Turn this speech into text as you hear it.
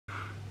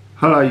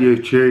Hello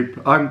YouTube,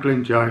 I'm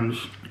Glyn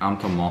James. I'm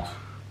Tomos.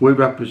 We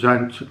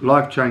represent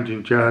Life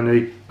Changing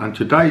Journey, and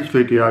today's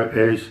video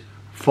is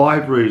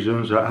 5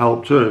 reasons that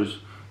helped us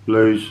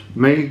lose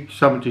me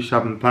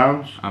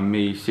 £77 and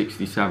me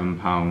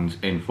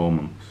 £67 in 4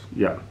 months.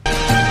 Yeah.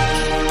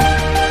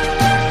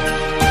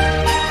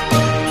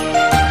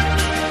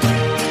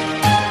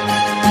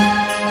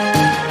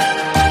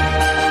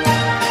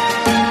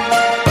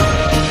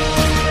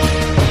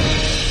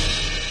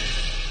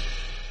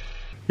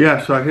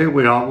 Yeah, so here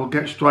we are, we'll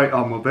get straight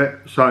on with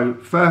it. So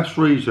first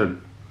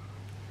reason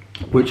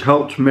which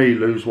helped me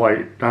lose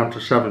weight down to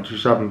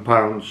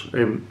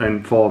 £77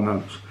 in 4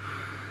 months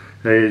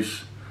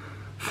is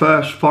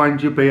first find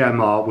your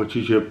BMR, which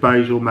is your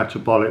basal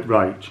metabolic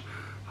rate.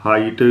 How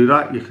you do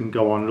that, you can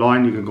go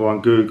online, you can go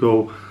on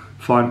Google,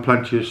 find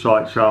plenty of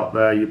sites out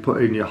there. You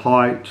put in your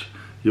height,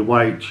 your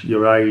weight,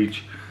 your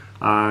age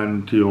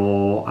and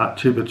your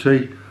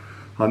activity,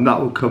 and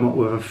that will come up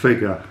with a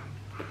figure.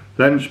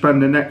 Then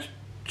spend the next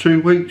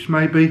 2 weeks,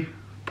 maybe,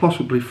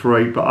 possibly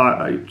 3, but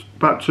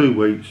about 2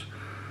 weeks.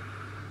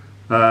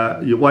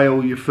 You weigh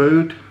all your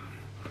food,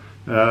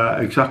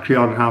 exactly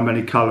on how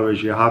many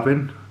calories you're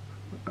having,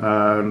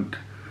 and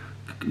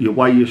you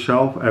weigh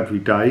yourself every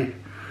day,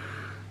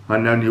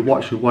 and then you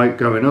watch your weight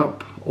going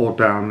up or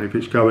down. If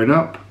it's going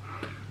up,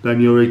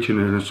 then you're eating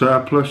in a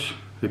surplus.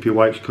 If your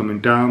weight's coming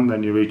down,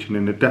 then you're eating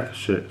in a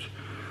deficit.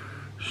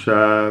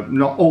 So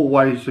not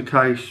always the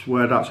case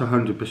where that's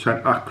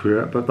 100%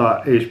 accurate, but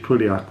that is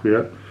pretty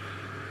accurate.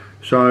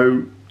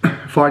 So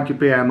find your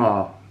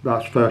BMR,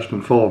 that's first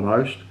and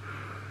foremost,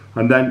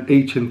 and then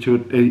eat into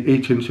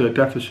a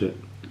deficit.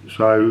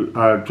 So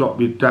drop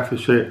your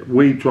deficit.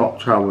 We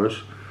dropped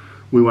ours,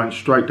 we went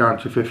straight down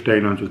to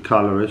 1500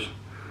 calories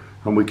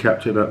and we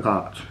kept it at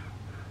that.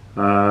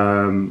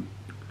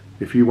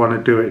 If you want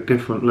to do it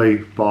differently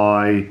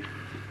by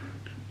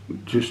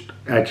just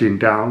edging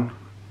down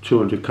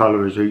 200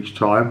 calories each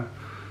time,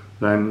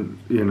 then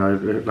you know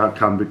that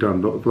can be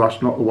done, but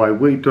that's not the way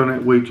we've done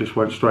it. We just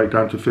went straight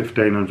down to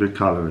 1500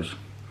 calories.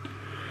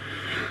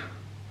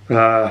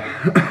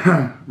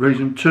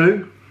 Reason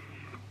 2,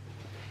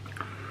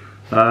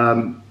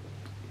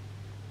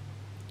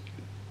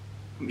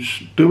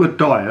 do a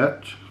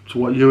diet to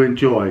what you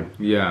enjoy.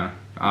 Yeah,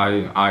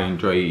 I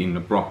enjoy eating the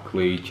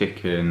broccoli,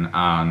 chicken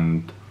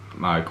and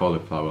my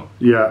cauliflower.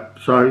 Yeah,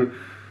 so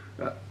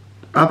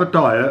have a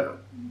diet,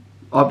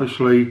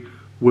 obviously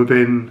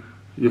within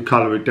your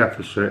calorie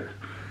deficit,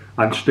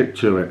 and stick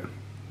to it.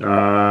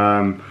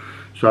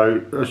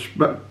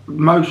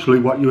 Mostly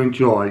what you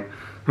enjoy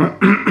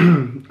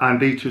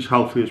and eat as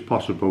healthy as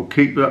possible.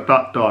 Keep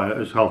that diet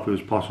as healthy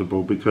as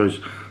possible, because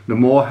the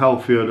more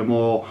healthier, the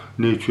more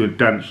nutrient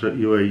dense that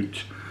you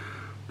eat,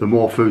 the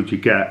more food you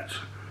get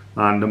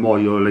and the more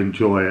you'll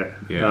enjoy it.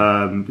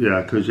 Yeah,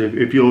 because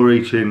if you're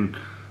eating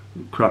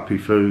crappy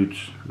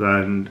foods,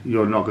 then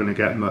you're not going to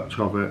get much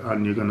of it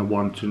and you're going to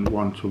want.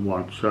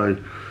 So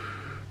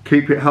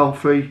keep it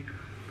healthy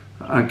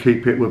and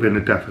keep it within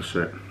a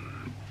deficit.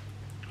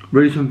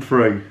 Reason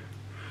 3,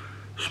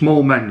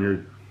 small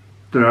menu.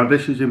 Now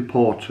this is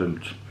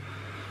important.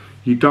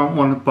 You don't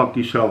want to bog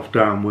yourself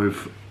down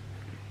with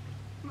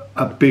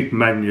a big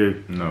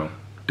menu. No.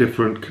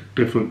 Different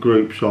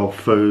groups of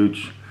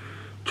foods.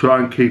 Try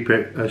and keep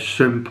it as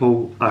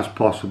simple as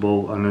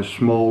possible and as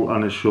small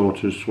and as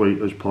short as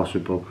sweet as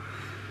possible.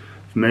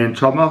 For me and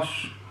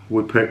Tomos,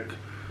 we pick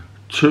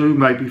 2,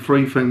 maybe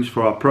 3 things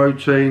for our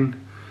protein,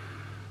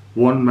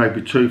 1,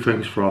 maybe 2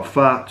 things for our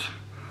fat,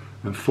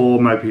 and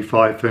 4, maybe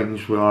 5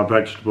 things for our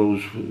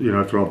vegetables, you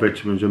know, for our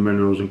vitamins and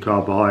minerals and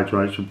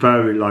carbohydrates, and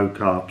very low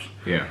carbs.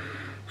 Yeah.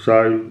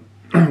 So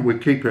we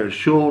keep it as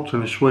short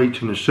and as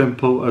sweet and as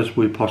simple as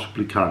we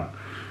possibly can.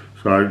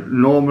 So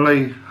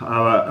normally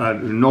our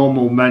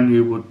normal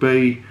menu would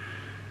be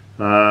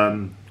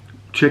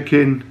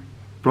chicken,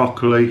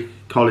 broccoli,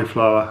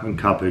 cauliflower and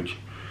cabbage.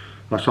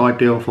 That's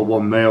ideal for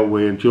one meal.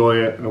 We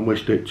enjoy it and we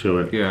stick to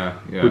it. Yeah.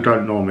 We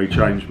don't normally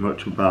change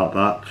much about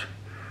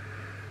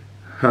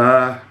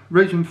that.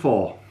 Reason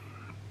 4,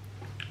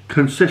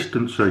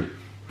 consistency.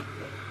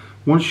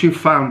 Once you've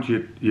found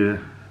your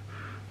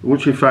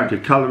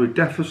calorie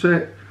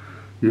deficit,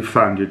 you've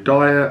found your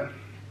diet,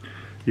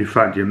 you've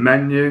found your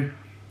menu,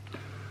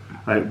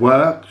 it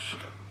works,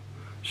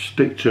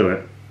 stick to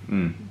it.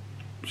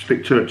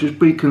 Stick to it, just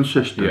be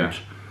consistent. Yeah.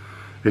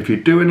 If you're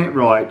doing it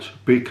right,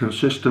 be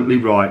consistently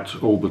right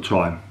all the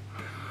time,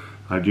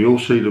 and you'll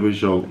see the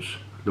results.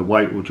 The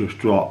weight will just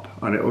drop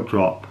and it'll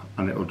drop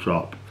and it'll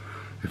drop.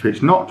 If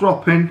it's not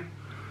dropping,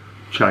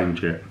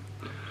 change it.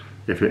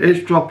 If it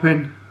is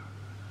dropping,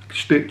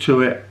 stick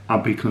to it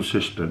and be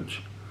consistent,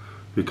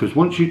 because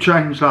once you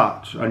change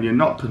that and you're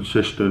not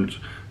consistent,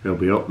 it'll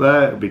be up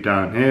there, it'll be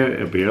down here,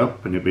 it'll be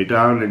up and it'll be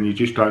down, and you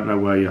just don't know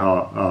where you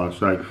are.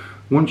 So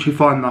once you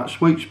find that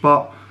sweet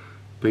spot,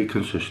 be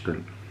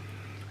consistent.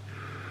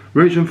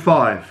 Reason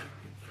 5,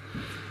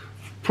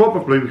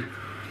 probably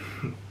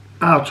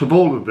out of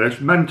all of this,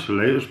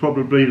 mentally, it's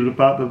probably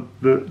about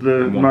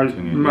the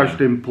most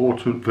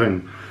important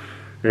thing,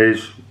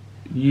 is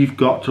you've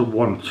got to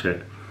want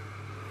it.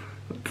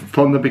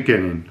 from the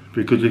beginning,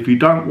 because if you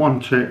don't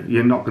want it,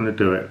 you're not going to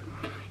do it.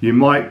 You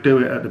might do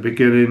it at the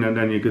beginning and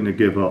then you're going to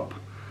give up,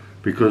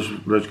 because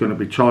there's going to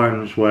be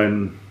times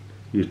when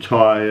you're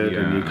tired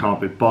and you can't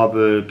be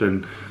bothered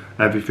and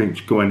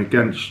everything's going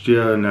against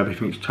you and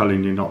everything's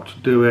telling you not to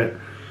do it.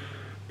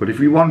 But if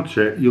you want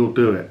it, you'll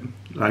do it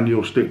and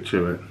you'll stick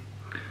to it.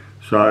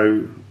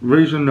 So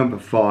reason number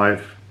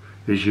 5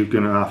 is you're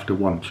going to have to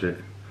want it.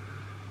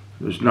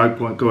 There's no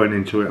point going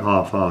into it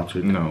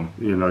half-hearted. No.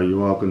 You know,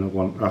 you are going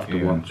to have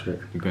to want it.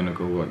 You're going to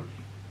go like,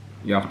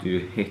 you have to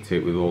hit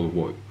it with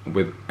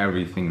with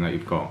everything that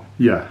you've got.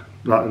 Yeah,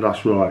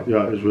 that's right.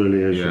 Yeah, it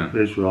really is. Yeah. It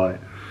is right.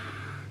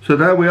 So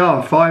there we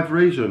are, 5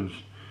 reasons.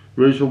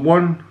 Reason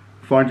 1,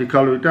 find your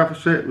calorie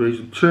deficit.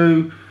 Reason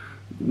 2,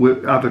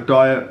 have a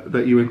diet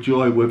that you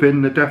enjoy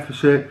within the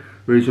deficit.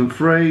 Reason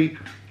 3,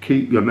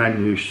 keep your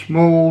menu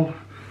small.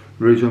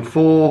 Reason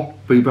 4,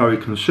 be very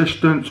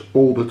consistent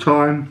all the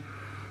time.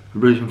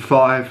 Reason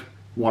 5,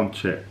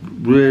 want it.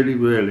 Really,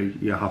 really,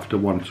 you have to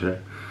want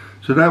it.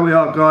 So there we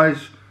are,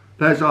 guys.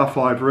 There's our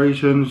 5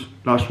 reasons.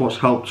 That's what's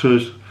helped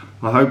us.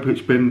 I hope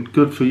it's been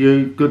good for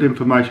you, good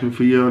information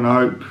for you, and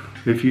I hope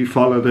if you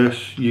follow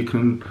this, you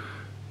can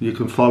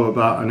follow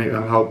that and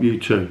it'll help you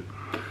too.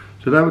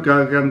 So there we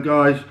go again,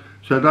 guys.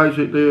 So those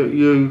of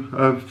you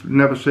have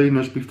never seen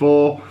us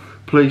before,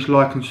 please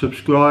like and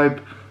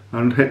subscribe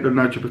and hit the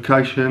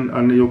notification,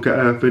 and you'll get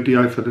a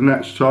video for the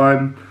next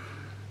time.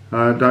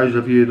 Those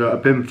of you that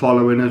have been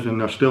following us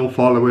and are still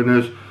following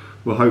us,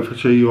 we'll hope to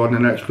see you on the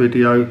next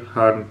video.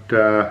 And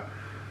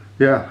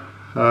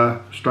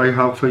stay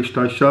healthy,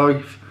 stay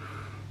safe,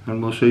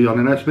 and we'll see you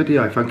on the next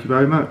video. Thank you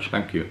very much.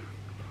 Thank you.